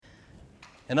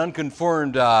An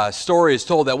unconfirmed story is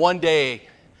told that one day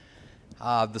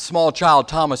the small child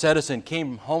Thomas Edison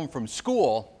came home from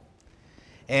school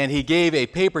and he gave a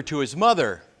paper to his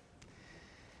mother.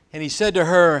 And he said to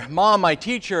her, "Mom, my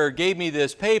teacher gave me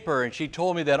this paper and she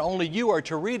told me that only you are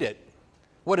to read it.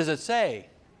 What does it say?"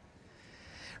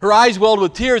 Her eyes welled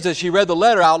with tears as she read the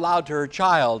letter out loud to her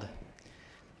child.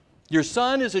 "Your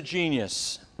son is a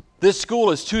genius. This school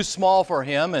is too small for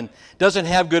him and doesn't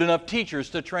have good enough teachers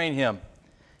to train him.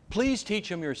 Please teach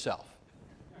him yourself."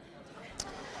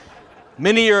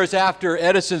 Many years after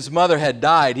Edison's mother had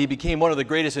died, he became one of the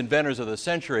greatest inventors of the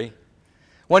century.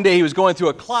 One day he was going through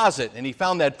a closet and he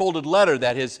found that folded letter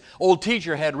that his old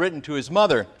teacher had written to his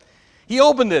mother. He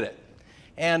opened it,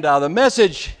 and the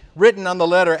message written on the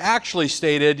letter actually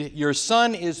stated, "Your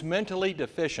son is mentally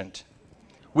deficient.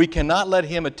 We cannot let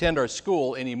him attend our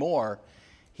school anymore.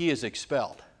 He is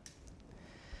expelled."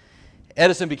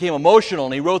 Edison became emotional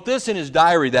and he wrote this in his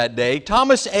diary that day: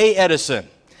 "Thomas A. Edison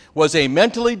was a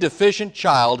mentally deficient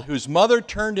child whose mother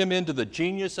turned him into the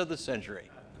genius of the century."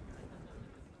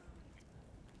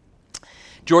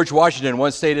 George Washington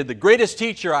once stated, "The greatest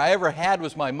teacher I ever had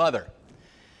was my mother."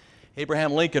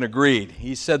 Abraham Lincoln agreed.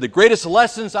 He said, "The greatest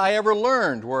lessons I ever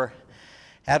learned were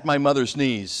at my mother's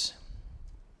knees."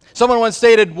 Someone once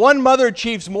stated, "One mother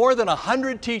achieves more than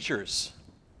 100 teachers."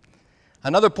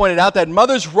 Another pointed out that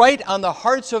mothers write on the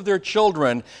hearts of their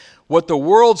children what the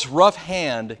world's rough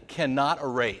hand cannot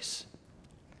erase.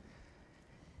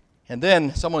 And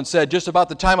then someone said, just about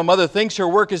the time a mother thinks her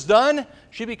work is done,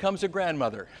 she becomes a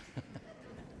grandmother.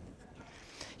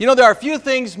 You know, there are few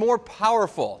things more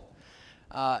powerful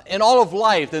in all of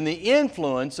life than the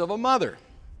influence of a mother.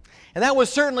 And that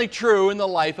was certainly true in the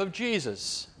life of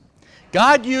Jesus.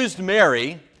 God used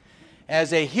Mary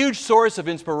as a huge source of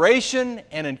inspiration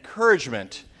and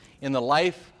encouragement in the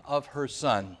life of her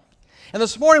son. And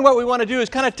this morning what we want to do is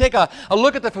kind of take a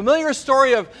look at the familiar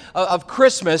story of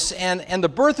Christmas and the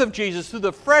birth of Jesus through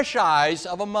the fresh eyes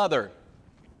of a mother,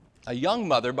 a young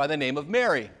mother by the name of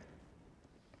Mary.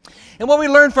 And what we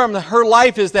learn from her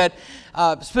life is that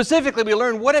specifically we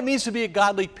learn what it means to be a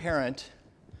godly parent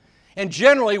and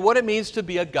generally what it means to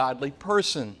be a godly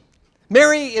person.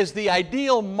 Mary is the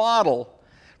ideal model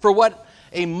for what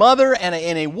a mother and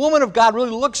a woman of God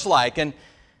really looks like. And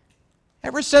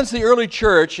ever since the early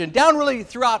church and down really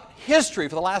throughout history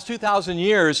for the last 2,000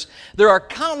 years, there are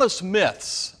countless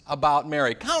myths about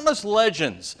Mary, countless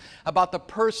legends about the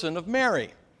person of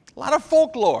Mary. A lot of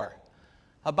folklore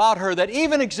about her that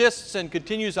even exists and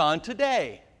continues on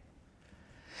today.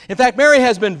 In fact, Mary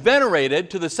has been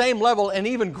venerated to the same level and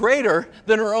even greater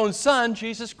than her own son,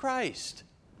 Jesus Christ.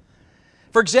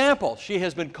 For example, she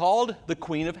has been called the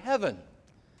Queen of Heaven.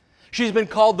 She's been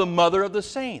called the Mother of the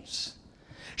Saints.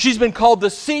 She's been called the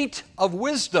Seat of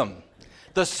Wisdom,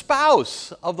 the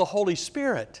Spouse of the Holy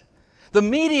Spirit, the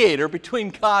mediator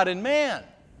between God and man.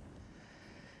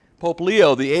 Pope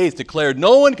Leo VIII declared,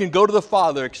 "No one can go to the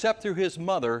Father except through his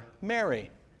mother,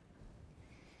 Mary."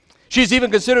 She's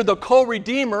even considered the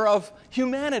co-redeemer of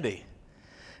humanity.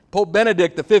 Pope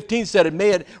Benedict XV said, "It may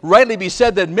it rightly be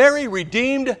said that Mary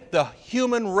redeemed the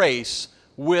human race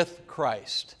with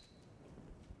Christ."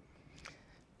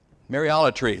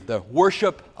 Mariolatry, the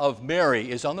worship of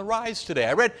Mary, is on the rise today.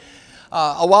 I read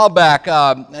a while back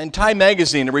in Time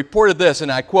magazine, it reported this, and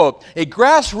I quote, "A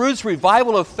grassroots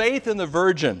revival of faith in the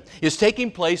Virgin is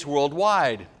taking place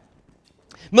worldwide.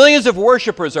 Millions of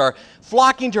worshipers are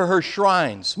flocking to her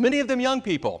shrines, many of them young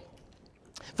people.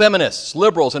 Feminists,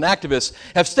 liberals, and activists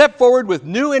have stepped forward with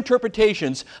new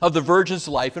interpretations of the Virgin's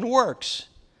life and works.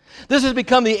 This has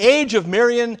become the age of the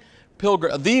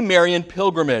Marian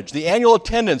pilgrimage. The annual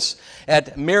attendance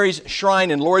at Mary's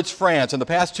shrine in Lourdes, France in the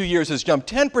past 2 years has jumped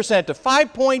 10% to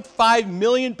 5.5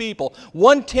 million people.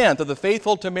 1/10 of the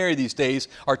faithful to Mary these days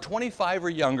are 25 or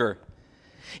younger.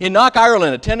 In Knock,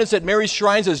 Ireland, attendance at Mary's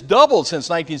shrines has doubled since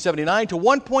 1979 to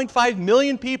 1.5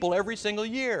 million people every single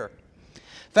year.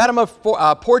 Fatima,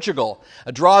 Portugal,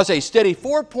 draws a steady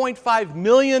 4.5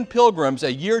 million pilgrims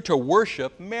a year to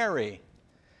worship Mary.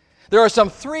 There are some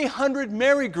 300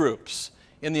 Mary groups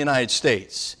in the United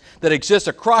States that exist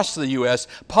across the U.S.,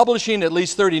 publishing at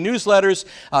least 30 newsletters,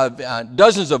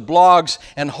 dozens of blogs,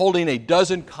 and holding a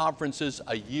dozen conferences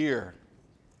a year.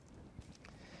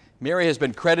 Mary has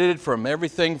been credited for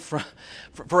everything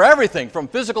from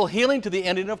physical healing to the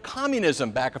ending of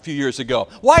communism back a few years ago.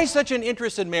 Why such an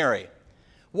interest in Mary?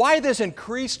 Why this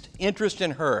increased interest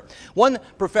in her? One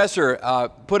professor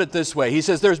put it this way. He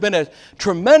says, "There's been a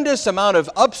tremendous amount of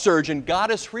upsurge in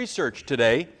goddess research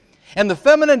today, and the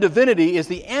feminine divinity is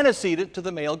the antecedent to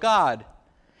the male god.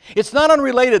 It's not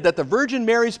unrelated that the Virgin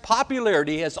Mary's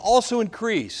popularity has also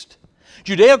increased.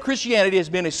 Judeo-Christianity has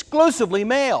been exclusively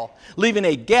male, leaving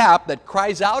a gap that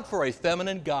cries out for a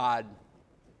feminine God.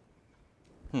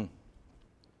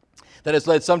 That has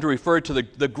led some to refer to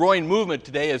the growing movement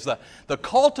today as the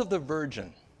cult of the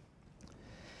virgin.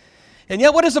 And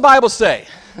yet, what does the Bible say?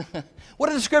 What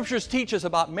do the Scriptures teach us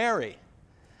about Mary?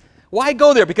 Why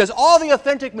go there? Because all the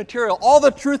authentic material, all the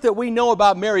truth that we know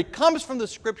about Mary comes from the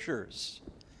Scriptures.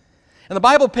 And the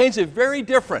Bible paints a very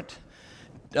different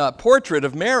portrait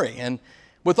of Mary. And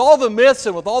with all the myths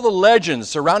and with all the legends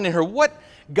surrounding her, what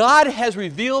God has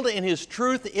revealed in His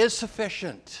truth is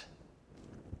sufficient.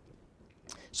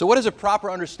 So what is a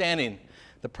proper understanding,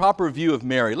 the proper view of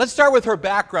Mary? Let's start with her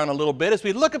background a little bit. As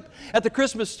we look at the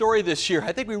Christmas story this year,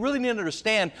 I think we really need to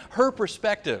understand her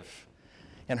perspective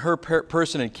and her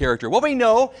person and character. What we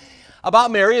know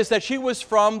about Mary is that she was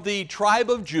from the tribe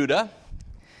of Judah.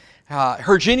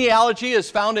 Her genealogy is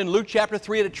found in Luke chapter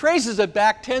 3, and it traces it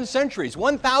back 10 centuries,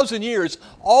 1,000 years,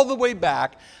 all the way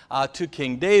back to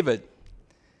King David.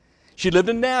 She lived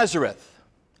in Nazareth,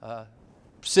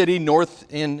 city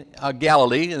north in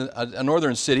Galilee, a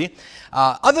northern city.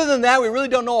 Other than that, we really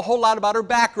don't know a whole lot about her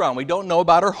background. We don't know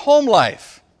about her home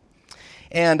life.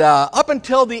 And up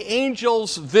until the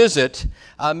angel's visit,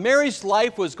 Mary's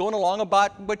life was going along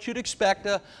about what you'd expect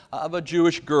of a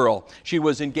Jewish girl. She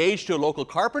was engaged to a local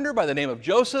carpenter by the name of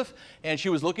Joseph, and she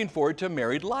was looking forward to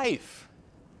married life.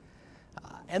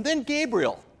 And then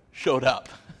Gabriel showed up.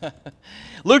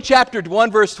 Luke chapter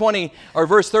 1 verse 20 or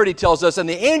verse 30 tells us, "And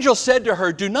the angel said to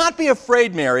her, 'Do not be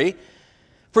afraid, Mary,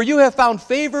 for you have found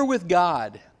favor with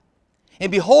God.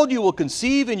 And behold, you will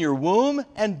conceive in your womb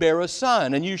and bear a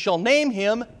son, and you shall name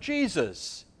him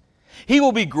Jesus. He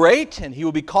will be great, and he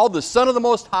will be called the Son of the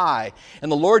Most High.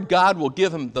 And the Lord God will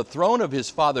give him the throne of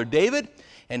his father David,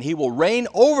 and he will reign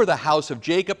over the house of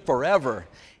Jacob forever,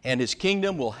 and his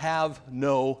kingdom will have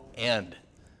no end.'"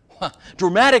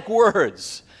 Dramatic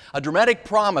words. A dramatic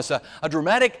promise, a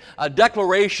dramatic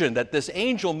declaration that this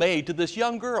angel made to this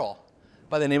young girl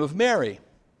by the name of Mary.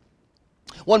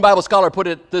 One Bible scholar put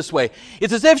it this way: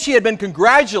 it's as if she had been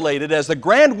congratulated as the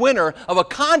grand winner of a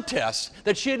contest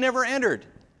that she had never entered.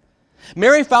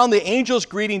 Mary found the angel's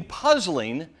greeting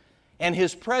puzzling and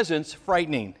his presence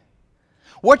frightening.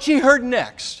 What she heard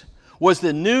next was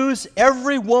the news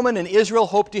every woman in Israel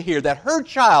hoped to hear, that her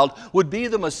child would be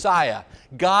the Messiah,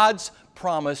 God's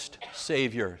promised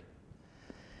Savior.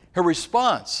 Her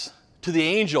response to the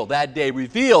angel that day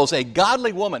reveals a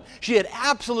godly woman. She had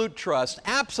absolute trust,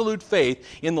 absolute faith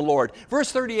in the Lord.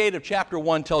 Verse 38 of chapter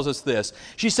 1 tells us this.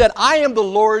 She said, "I am the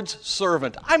Lord's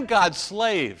servant. I'm God's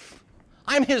slave.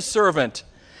 I'm His servant.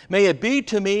 May it be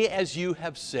to me as you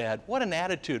have said." What an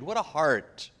attitude, what a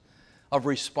heart of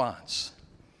response.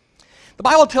 The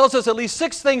Bible tells us at least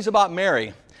 6 things about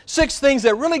Mary. 6 things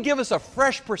that really give us a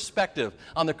fresh perspective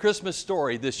on the Christmas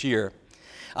story this year.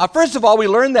 First of all, we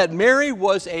learn that Mary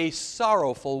was a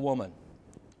sorrowful woman.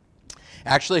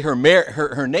 Actually, her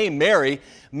name, Mary,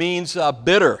 means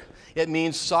bitter. It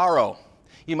means sorrow.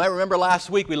 You might remember last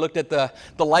week we looked at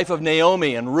the life of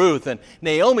Naomi and Ruth, and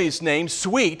Naomi's name,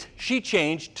 Sweet, she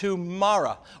changed to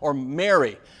Mara, or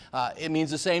Mary. It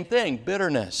means the same thing,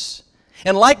 bitterness.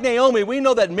 And like Naomi, we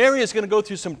know that Mary is going to go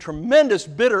through some tremendous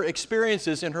bitter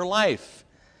experiences in her life.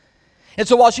 And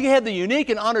so while she had the unique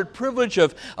and honored privilege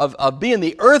of being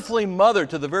the earthly mother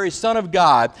to the very Son of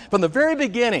God, from the very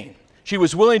beginning, she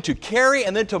was willing to carry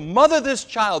and then to mother this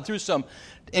child through some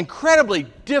incredibly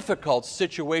difficult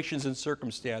situations and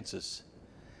circumstances.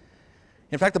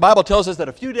 In fact, the Bible tells us that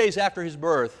a few days after his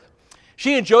birth,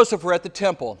 she and Joseph were at the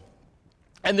temple,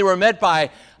 and they were met by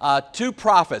 2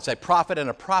 prophets, a prophet and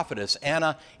a prophetess,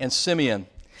 Anna and Simeon.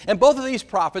 And both of these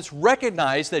prophets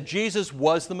recognized that Jesus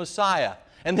was the Messiah,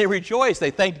 and they rejoiced.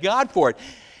 They thanked God for it.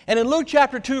 And in Luke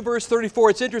chapter 2, verse 34,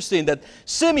 it's interesting that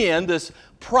Simeon, this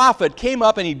prophet, came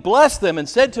up and he blessed them and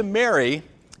said to Mary,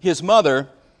 his mother,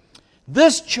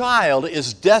 "This child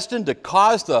is destined to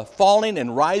cause the falling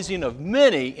and rising of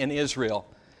many in Israel,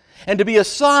 and to be a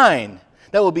sign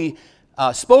that will be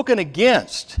spoken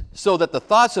against, so that the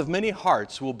thoughts of many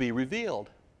hearts will be revealed."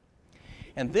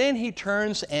 And then he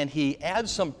turns and he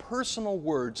adds some personal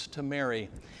words to Mary.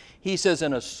 He says,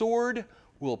 "And a sword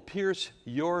will pierce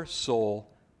your soul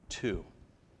too."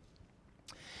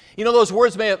 You know, those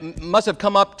words must have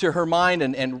come up to her mind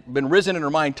and been risen in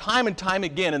her mind time and time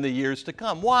again in the years to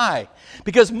come. Why?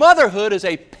 Because motherhood is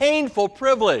a painful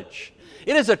privilege.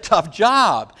 It is a tough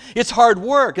job. It's hard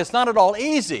work. It's not at all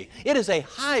easy. It is a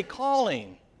high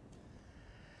calling.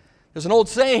 There's an old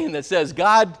saying that says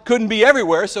God couldn't be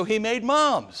everywhere, so He made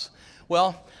moms.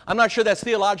 Well, I'm not sure that's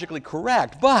theologically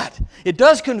correct, but it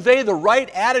does convey the right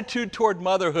attitude toward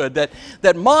motherhood,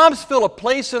 that moms fill a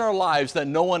place in our lives that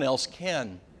no one else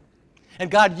can.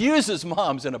 And God uses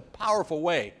moms in a powerful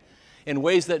way, in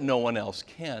ways that no one else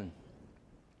can.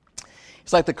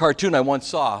 It's like the cartoon I once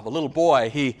saw of a little boy.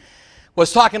 He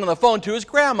was talking on the phone to his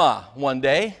grandma one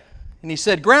day, and he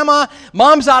said, "Grandma,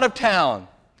 Mom's out of town.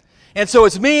 And so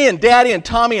it's me and Daddy and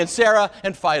Tommy and Sarah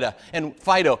and Fido,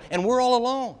 and we're all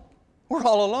alone. We're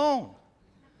all alone."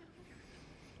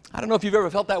 I don't know if you've ever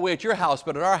felt that way at your house,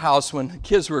 but at our house, when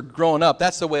kids were growing up,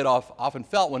 that's the way it often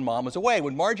felt when Mom was away.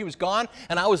 When Margie was gone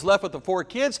and I was left with the 4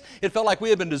 kids, it felt like we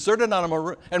had been deserted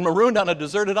and marooned on a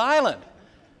deserted island.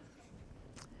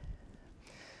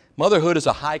 Motherhood is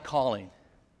a high calling.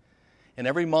 And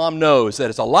every mom knows that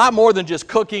it's a lot more than just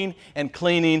cooking and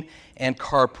cleaning and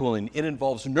carpooling. It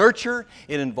involves nurture,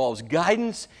 it involves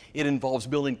guidance, it involves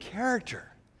building character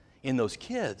in those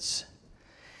kids.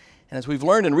 And as we've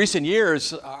learned in recent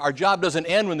years, our job doesn't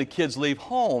end when the kids leave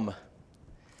home.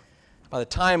 By the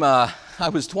time I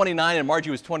was 29 and Margie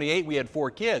was 28, we had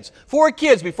 4 kids. 4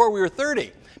 kids before we were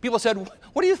 30. People said,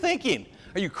 "What are you thinking?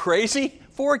 Are you crazy?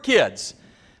 4 kids."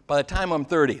 By the time I'm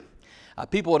 30.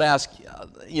 People would ask,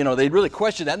 they'd really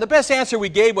question that. And the best answer we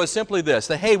gave was simply this,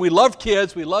 that, hey, we love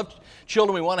kids, we love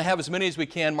children, we want to have as many as we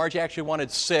can. Margie actually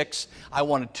wanted 6, I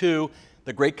wanted 2.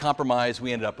 The great compromise,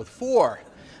 we ended up with 4.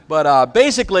 But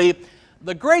basically,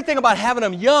 the great thing about having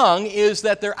them young is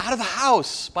that they're out of the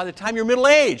house. By the time you're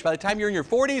middle-aged, by the time you're in your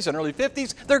 40s and early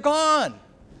 50s, they're gone.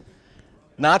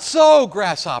 Not so,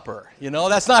 grasshopper.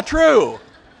 That's not true.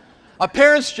 A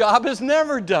parent's job is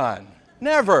never done.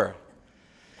 Never.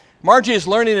 Margie is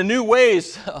learning in new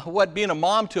ways what being a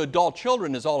mom to adult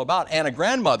children is all about, and a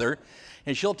grandmother,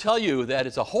 and she'll tell you that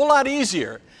it's a whole lot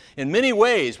easier in many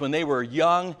ways when they were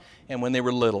young and when they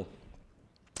were little.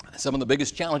 Some of the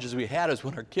biggest challenges we had is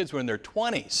when our kids were in their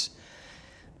 20s.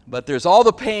 But there's all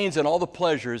the pains and all the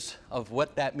pleasures of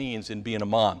what that means in being a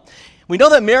mom. We know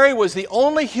that Mary was the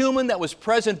only human that was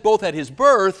present both at his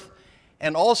birth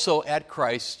and also at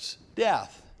Christ's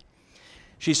death.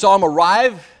 She saw him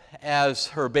arrive as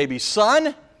her baby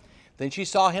son, then she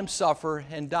saw him suffer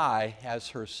and die as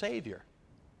her Savior.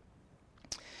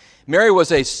 Mary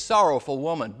was a sorrowful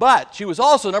woman, but she was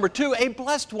also, number 2, a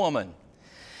blessed woman.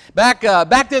 Back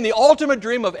then, the ultimate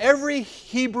dream of every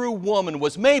Hebrew woman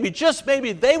was maybe, just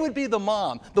maybe, they would be the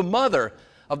mother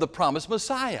of the promised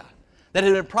Messiah that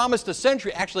had been promised a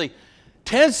century, actually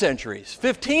 10 centuries,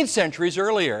 15 centuries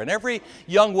earlier. And every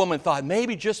young woman thought,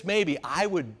 maybe, just maybe, I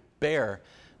would bear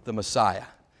the Messiah.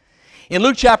 In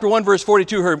Luke chapter 1, verse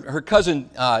 42, her cousin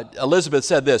Elizabeth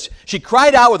said this. She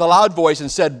cried out with a loud voice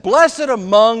and said, "Blessed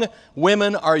among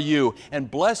women are you, and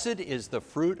blessed is the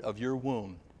fruit of your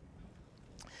womb."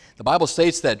 The Bible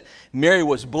states that Mary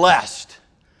was blessed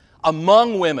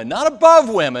among women, not above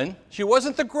women. She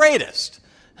wasn't the greatest.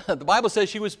 The Bible says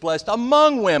she was blessed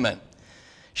among women.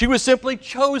 She was simply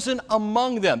chosen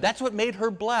among them. That's what made her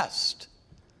blessed.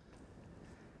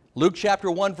 Luke chapter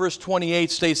 1, verse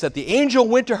 28 states that the angel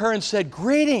went to her and said,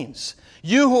 "Greetings,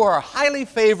 you who are highly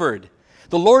favored.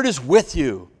 The Lord is with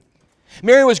you."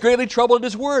 Mary was greatly troubled at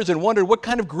his words and wondered what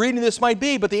kind of greeting this might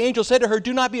be. But the angel said to her,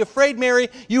 "Do not be afraid, Mary.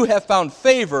 You have found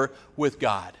favor with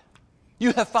God."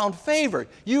 You have found favor.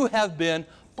 You have been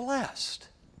blessed.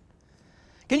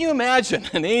 Can you imagine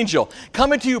an angel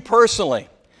coming to you personally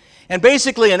and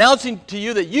basically announcing to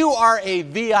you that you are a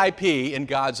VIP in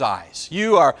God's eyes?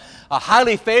 You are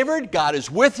highly favored. God is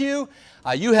with you.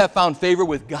 You have found favor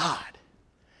with God.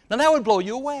 Now that would blow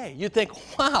you away. You'd think,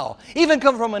 wow, even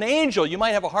coming from an angel, you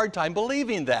might have a hard time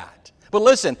believing that. But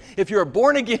listen, if you're a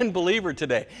born-again believer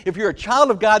today, if you're a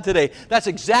child of God today, that's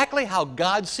exactly how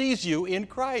God sees you in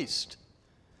Christ.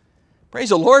 Praise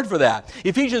the Lord for that.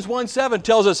 Ephesians 1:7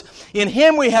 tells us, "In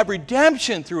him we have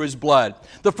redemption through his blood,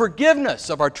 the forgiveness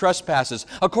of our trespasses,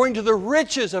 according to the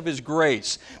riches of his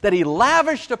grace, that he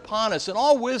lavished upon us in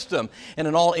all wisdom and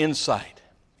in all insight."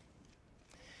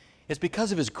 It's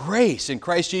because of his grace in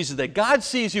Christ Jesus that God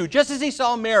sees you, just as he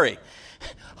saw Mary,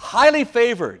 highly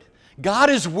favored. God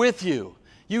is with you.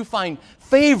 You find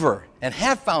favor and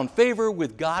have found favor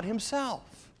with God himself.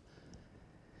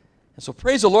 And so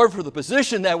praise the Lord for the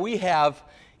position that we have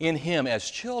in him as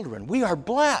children. We are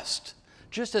blessed,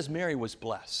 just as Mary was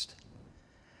blessed.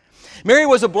 Mary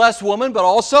was a blessed woman, but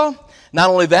also, not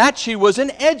only that, she was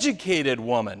an educated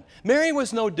woman. Mary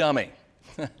was no dummy.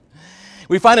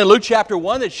 We find in Luke chapter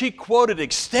 1 that she quoted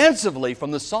extensively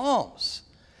from the Psalms.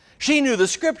 She knew the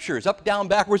Scriptures up, down,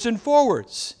 backwards, and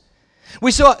forwards.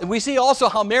 We see also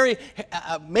how Mary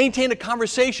maintained a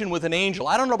conversation with an angel.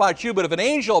 I don't know about you, but if an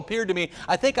angel appeared to me,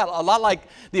 I think a lot like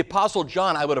the Apostle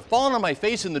John, I would have fallen on my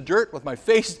face in the dirt with my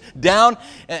face down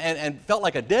and felt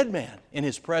like a dead man in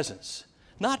his presence.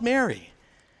 Not Mary.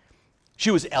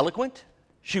 She was eloquent.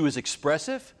 She was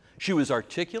expressive. She was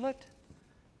articulate.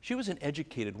 She was an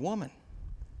educated woman.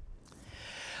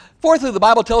 Fourthly, the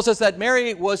Bible tells us that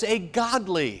Mary was a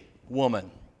godly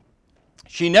woman.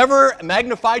 She never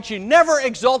magnified, she never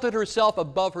exalted herself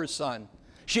above her son.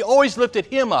 She always lifted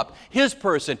him up, his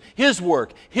person, his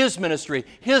work, his ministry,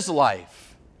 his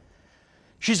life.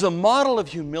 She's a model of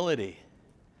humility.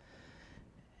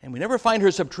 And we never find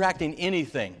her subtracting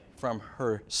anything from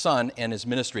her son and his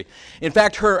ministry. In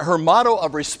fact, her motto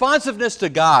of responsiveness to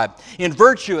God in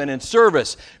virtue and in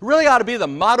service really ought to be the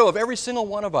motto of every single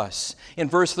one of us. In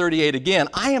verse 38 again,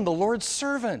 I am the Lord's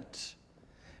servant.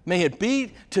 May it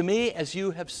be to me as you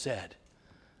have said.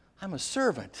 I'm a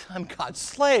servant. I'm God's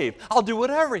slave. I'll do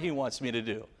whatever He wants me to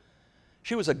do.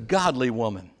 She was a godly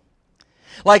woman.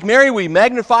 Like Mary, we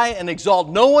magnify and exalt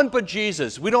no one but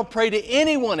Jesus. We don't pray to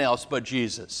anyone else but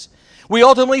Jesus. We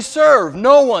ultimately serve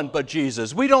no one but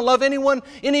Jesus. We don't love anyone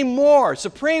any more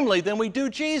supremely than we do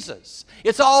Jesus.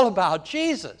 It's all about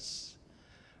Jesus.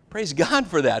 Praise God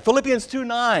for that. Philippians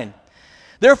 2:9.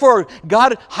 Therefore,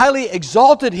 God highly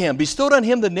exalted Him, bestowed on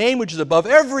Him the name which is above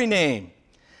every name,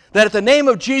 that at the name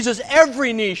of Jesus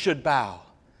every knee should bow,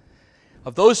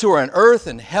 of those who are on earth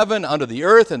and heaven under the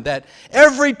earth, and that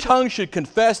every tongue should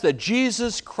confess that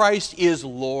Jesus Christ is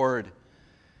Lord,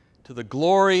 to the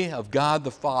glory of God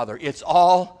the Father. It's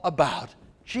all about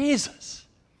Jesus.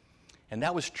 And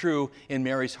that was true in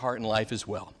Mary's heart and life as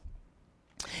well.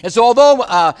 And so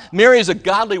although Mary is a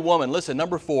godly woman, listen,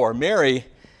 number 4, Mary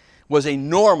was a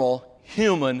normal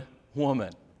human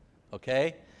woman,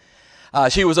 okay?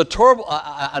 She was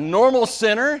a normal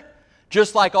sinner,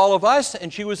 just like all of us,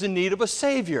 and she was in need of a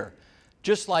Savior,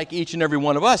 just like each and every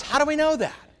one of us. How do we know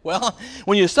that? Well,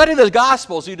 when you study the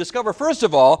Gospels, you discover, first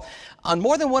of all, on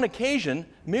more than one occasion,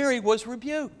 Mary was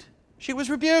rebuked. She was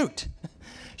rebuked.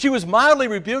 She was mildly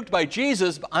rebuked by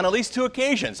Jesus on at least 2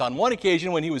 occasions. On one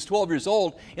occasion, when he was 12 years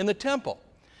old in the temple,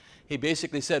 he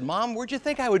basically said, Mom, where'd you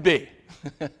think I would be?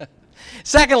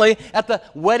 Secondly, at the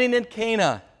wedding in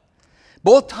Cana,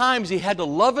 both times he had to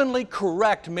lovingly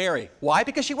correct Mary. Why?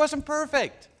 Because she wasn't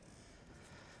perfect,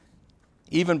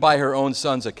 even by her own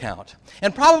son's account.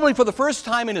 And probably for the first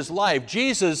time in his life,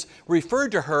 Jesus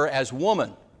referred to her as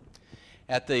woman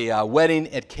at the wedding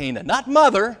at Cana. Not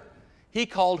mother, he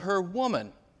called her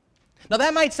woman. Now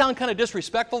that might sound kind of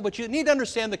disrespectful, but you need to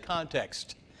understand the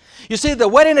context. You see, the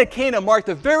wedding at Cana marked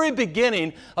the very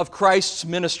beginning of Christ's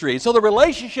ministry. So the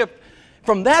relationship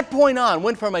from that point on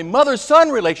went from a mother-son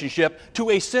relationship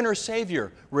to a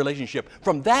sinner-savior relationship.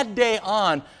 From that day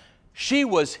on, she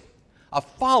was a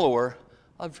follower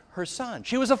of her son.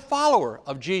 She was a follower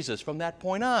of Jesus from that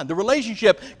point on. The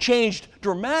relationship changed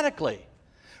dramatically.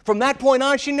 From that point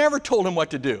on, she never told him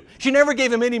what to do. She never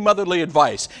gave him any motherly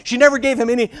advice. She never gave him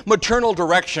any maternal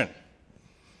direction.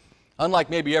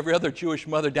 Unlike maybe every other Jewish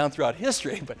mother down throughout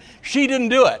history, but she didn't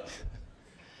do it.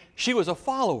 She was a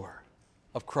follower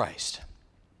of Christ.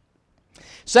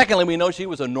 Secondly, we know she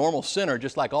was a normal sinner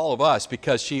just like all of us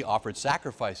because she offered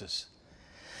sacrifices.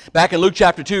 Back in Luke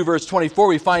chapter 2, verse 24,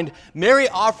 we find Mary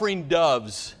offering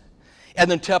doves at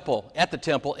the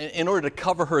temple in order to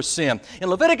cover her sin. In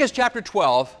Leviticus chapter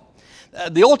 12,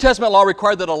 the Old Testament law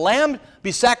required that a lamb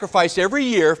be sacrificed every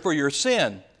year for your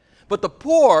sin. But the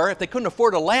poor, if they couldn't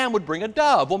afford a lamb, would bring a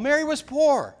dove. Well, Mary was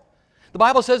poor. The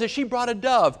Bible says that she brought a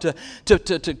dove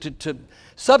to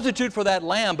substitute for that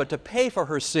lamb, but to pay for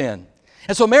her sin.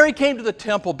 And so Mary came to the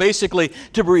temple basically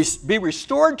to be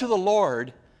restored to the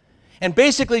Lord and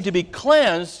basically to be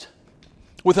cleansed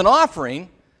with an offering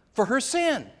for her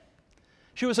sin.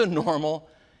 She was a normal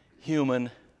human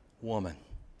woman,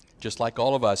 just like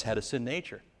all of us had a sin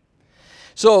nature.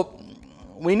 So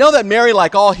we know that Mary,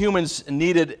 like all humans,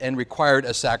 needed and required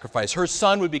a sacrifice. Her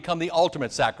son would become the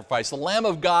ultimate sacrifice, the Lamb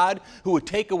of God who would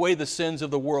take away the sins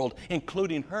of the world,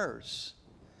 including hers.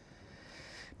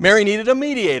 Mary needed a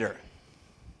mediator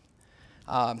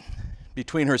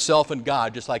between herself and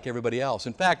God, just like everybody else.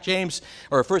 In fact, 1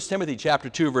 Timothy chapter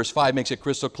 2, verse 5 makes it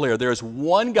crystal clear. There is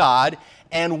one God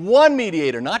and one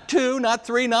mediator, not 2, not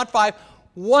 3, not 5,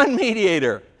 one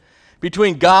mediator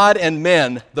between God and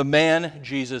men, the man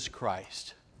Jesus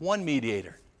Christ. One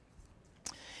mediator.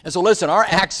 And so listen, our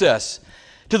access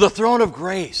to the throne of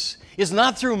grace is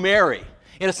not through Mary,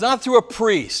 and it's not through a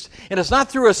priest, and it's not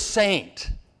through a saint.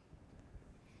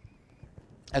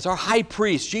 As our high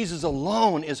priest, Jesus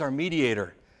alone is our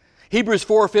mediator. Hebrews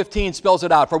 4:15 spells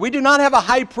it out. For we do not have a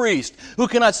high priest who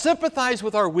cannot sympathize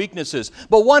with our weaknesses,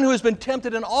 but one who has been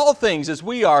tempted in all things as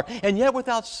we are, and yet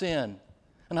without sin.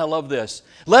 And I love this.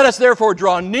 Let us therefore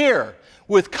draw near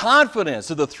with confidence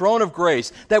to the throne of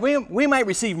grace, that we might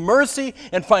receive mercy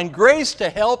and find grace to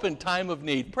help in time of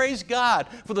need. Praise God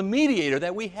for the mediator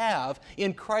that we have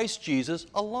in Christ Jesus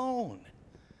alone,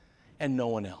 and no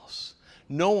one else.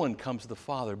 No one comes to the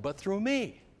Father but through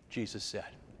me, Jesus said.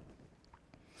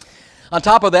 On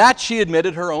top of that, she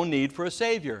admitted her own need for a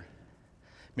Savior.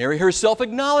 Mary herself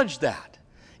acknowledged that.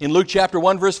 In Luke chapter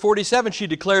 1, verse 47, she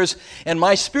declares, "And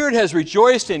my spirit has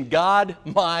rejoiced in God,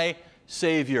 my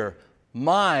Savior."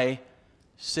 My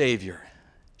Savior.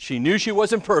 She knew she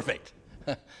wasn't perfect.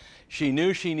 She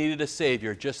knew she needed a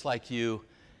Savior just like you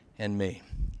and me.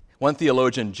 One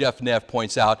theologian, Jeff Neff,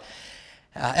 points out,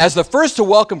 as the first to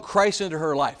welcome Christ into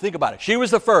her life, think about it, she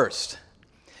was the first.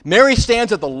 Mary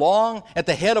stands at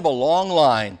the head of a long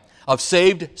line of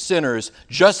saved sinners,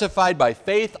 justified by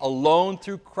faith alone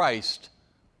through Christ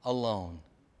alone.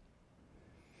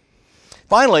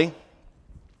 Finally,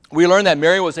 we learn that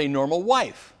Mary was a normal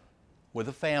wife with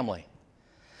a family.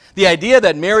 The idea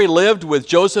that Mary lived with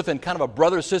Joseph in kind of a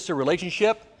brother-sister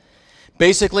relationship,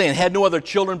 basically, and had no other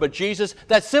children but Jesus,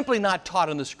 that's simply not taught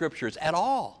in the Scriptures at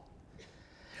all.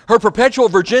 Her perpetual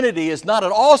virginity is not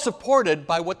at all supported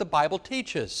by what the Bible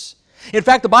teaches. In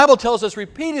fact, the Bible tells us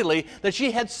repeatedly that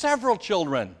she had several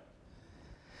children.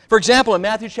 For example, in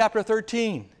Matthew chapter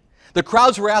 13, the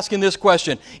crowds were asking this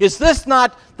question, "Is this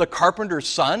not the carpenter's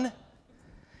son?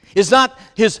 Is not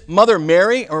his mother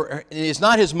Mary, or is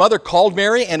not his mother called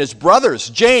Mary, and his brothers,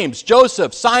 James,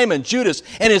 Joseph, Simon, Judas,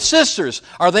 and his sisters,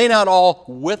 are they not all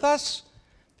with us?"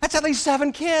 That's at least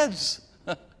 7 kids.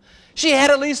 She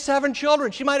had at least 7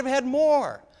 children. She might have had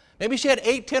more. Maybe she had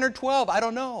 8, 10, or 12. I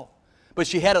don't know. But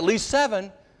she had at least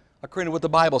 7, according to what the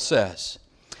Bible says.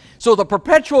 So the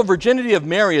perpetual virginity of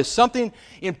Mary is something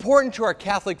important to our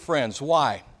Catholic friends.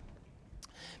 Why?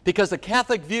 Because the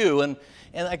Catholic view, and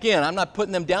again, I'm not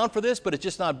putting them down for this, but it's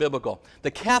just not biblical.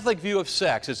 The Catholic view of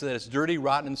sex is that it's dirty,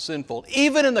 rotten, and sinful,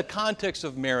 even in the context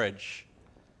of marriage.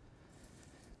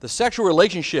 The sexual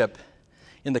relationship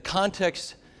in the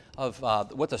context of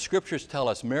what the Scriptures tell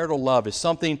us, marital love, is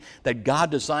something that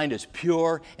God designed as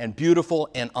pure and beautiful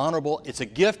and honorable. It's a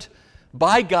gift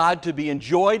by God to be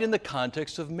enjoyed in the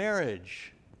context of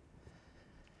marriage.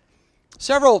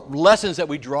 Several lessons that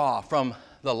we draw from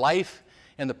the life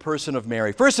and the person of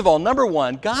Mary. First of all, number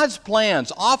one, God's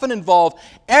plans often involve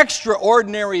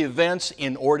extraordinary events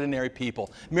in ordinary people.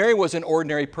 Mary was an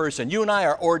ordinary person. You and I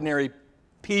are ordinary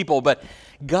people, but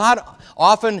God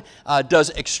often does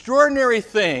extraordinary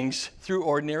things through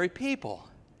ordinary people.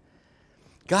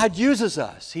 God uses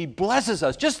us. He blesses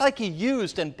us, just like He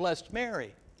used and blessed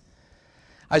Mary.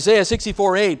 Isaiah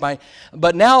 64:8,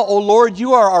 "But now, O Lord,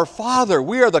 you are our Father.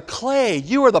 We are the clay.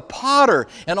 You are the potter,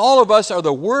 and all of us are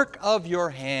the work of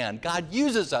your hand." God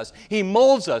uses us. He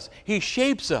molds us. He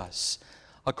shapes us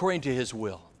according to His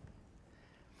will.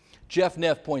 Jeff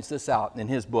Neff points this out in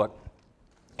his book.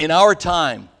 In our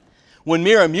time, when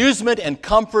mere amusement and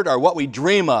comfort are what we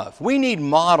dream of, we need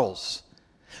models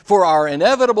for our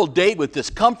inevitable date with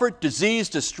discomfort, disease,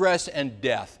 distress, and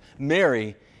death.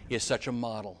 Mary is such a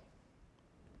model.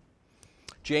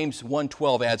 James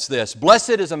 1:12 adds this,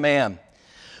 "Blessed is a man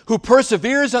who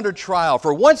perseveres under trial,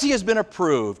 for once he has been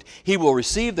approved, he will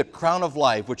receive the crown of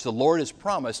life which the Lord has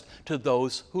promised to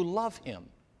those who love Him."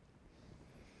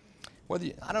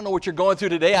 I don't know what you're going through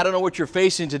today, I don't know what you're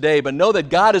facing today, but know that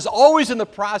God is always in the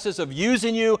process of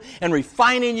using you and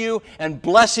refining you and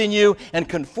blessing you and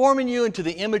conforming you into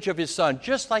the image of His Son,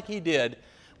 just like He did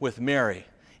with Mary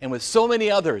and with so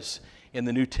many others in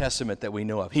the New Testament that we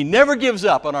know of. He never gives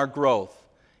up on our growth.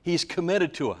 He's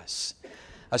committed to us.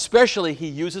 Especially, He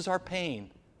uses our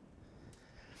pain.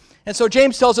 And so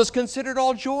James tells us, "Consider it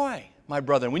all joy, my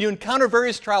brethren, when you encounter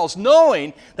various trials,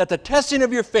 knowing that the testing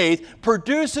of your faith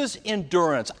produces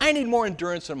endurance." I need more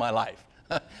endurance in my life.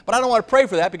 But I don't want to pray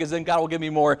for that, because then God will give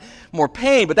me more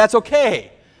pain, but that's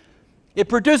okay. It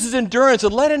produces endurance,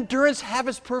 and let endurance have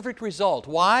its perfect result.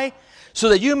 Why? So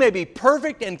that you may be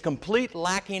perfect and complete,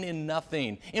 lacking in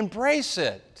nothing. Embrace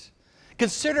it.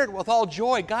 Consider it with all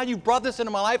joy. God, you brought this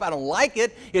into my life. I don't like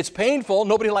it. It's painful.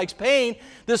 Nobody likes pain.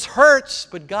 This hurts.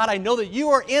 But God, I know that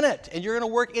you are in it, and you're going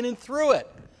to work in and through it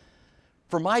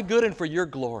for my good and for your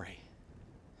glory.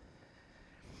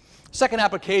 Second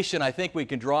application I think we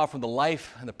can draw from the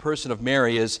life and the person of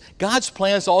Mary is God's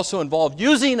plans also involve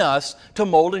using us to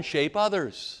mold and shape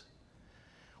others.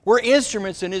 We're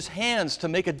instruments in His hands to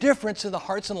make a difference in the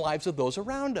hearts and lives of those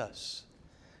around us.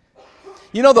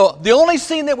 You know, the only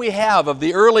scene that we have of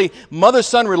the early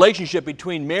mother-son relationship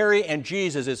between Mary and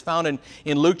Jesus is found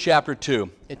in Luke chapter 2.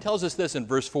 It tells us this in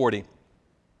verse 40.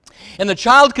 And the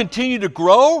child continued to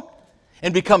grow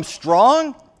and become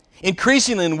strong,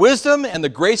 increasing in wisdom, and the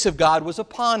grace of God was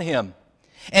upon him.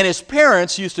 And his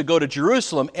parents used to go to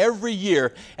Jerusalem every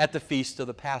year at the feast of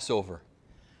the Passover.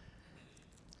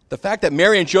 The fact that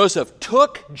Mary and Joseph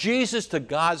took Jesus to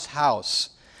God's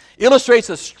house illustrates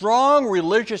a strong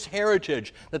religious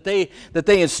heritage that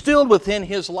they instilled within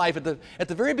his life at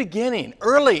the very beginning,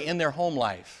 early in their home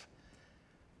life.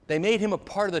 They made him a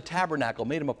part of the tabernacle,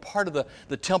 made him a part of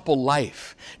the temple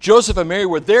life. Joseph and Mary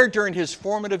were there during his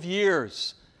formative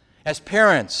years as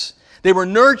parents. They were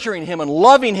nurturing him and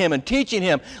loving him and teaching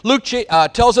him. Luke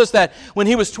tells us that when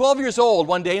he was 12 years old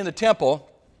one day in the temple,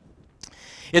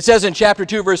 it says in chapter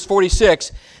 2, verse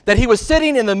 46, that he was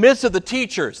sitting in the midst of the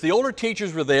teachers. The older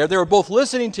teachers were there.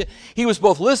 He was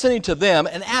both listening to them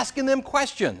and asking them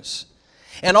questions.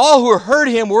 And all who heard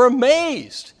him were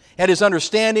amazed at his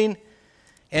understanding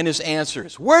and his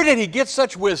answers. Where did he get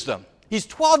such wisdom? He's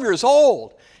 12 years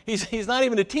old. He's not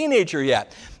even a teenager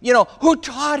yet. You know, who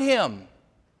taught him?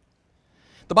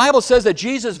 The Bible says that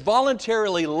Jesus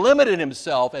voluntarily limited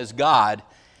himself as God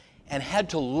and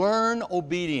had to learn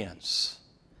obedience,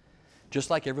 just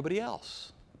like everybody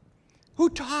else. Who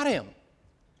taught him?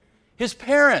 His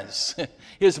parents,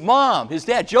 his mom, his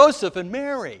dad, Joseph and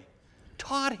Mary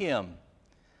taught him.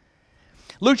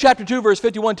 Luke chapter 2, verse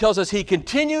 51 tells us he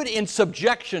continued in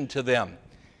subjection to them.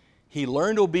 He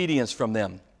learned obedience from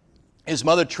them. His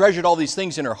mother treasured all these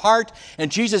things in her heart,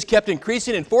 and Jesus kept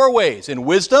increasing in 4 ways: in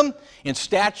wisdom, in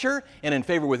stature, and in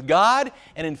favor with God,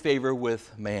 and in favor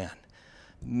with man.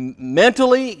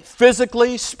 Mentally,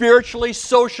 physically, spiritually,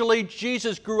 socially,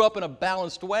 Jesus grew up in a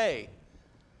balanced way.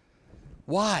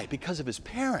 Why? Because of his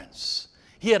parents.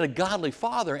 He had a godly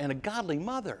father and a godly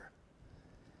mother.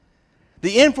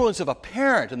 The influence of a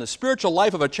parent in the spiritual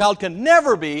life of a child can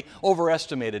never be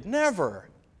overestimated. Never.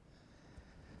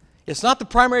 It's not the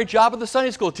primary job of the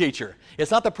Sunday school teacher.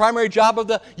 It's not the primary job of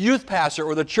the youth pastor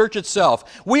or the church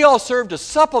itself. We all serve to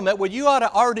supplement what you ought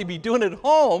to already be doing at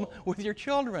home with your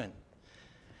children.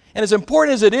 And as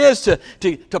important as it is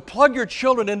to plug your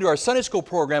children into our Sunday school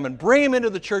program and bring them into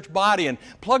the church body and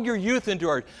plug your youth into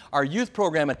our youth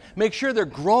program and make sure they're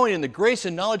growing in the grace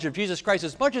and knowledge of Jesus Christ,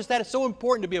 as much as that is so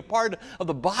important to be a part of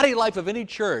the body life of any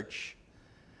church,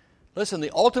 listen,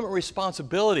 the ultimate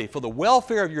responsibility for the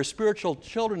welfare of your spiritual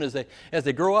children as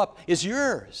they grow up is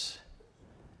yours.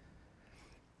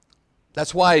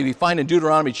 That's why we find in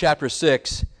Deuteronomy chapter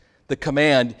 6 the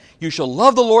command, you shall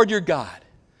love the Lord your God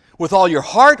with all your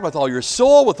heart, with all your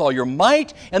soul, with all your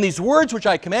might. And these words which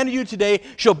I commanded you today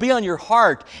shall be on your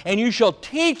heart, and you shall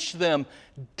teach them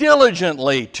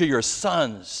diligently to your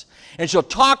sons, and shall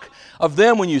talk of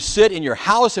them when you sit in your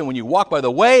house, and when you walk by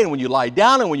the way, and when you lie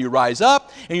down, and when you rise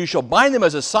up. And you shall bind them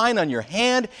as a sign on your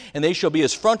hand, and they shall be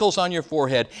as frontals on your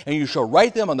forehead. And you shall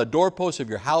write them on the doorposts of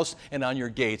your house and on your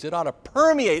gates. It ought to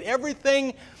permeate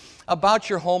everything about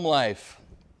your home life.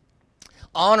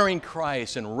 Honoring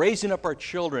Christ and raising up our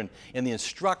children in the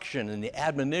instruction and the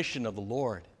admonition of the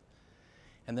Lord.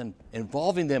 And then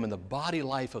involving them in the body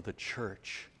life of the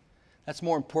church. That's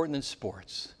more important than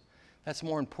sports. That's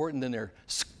more important than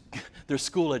their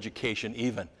school education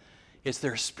even. It's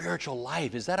their spiritual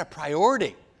life. Is that a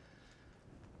priority?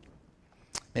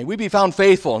 May we be found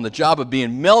faithful in the job of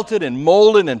being melted and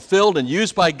molded and filled and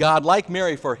used by God like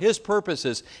Mary for His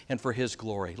purposes and for His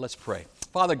glory. Let's pray.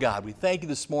 Father God, we thank you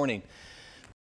this morning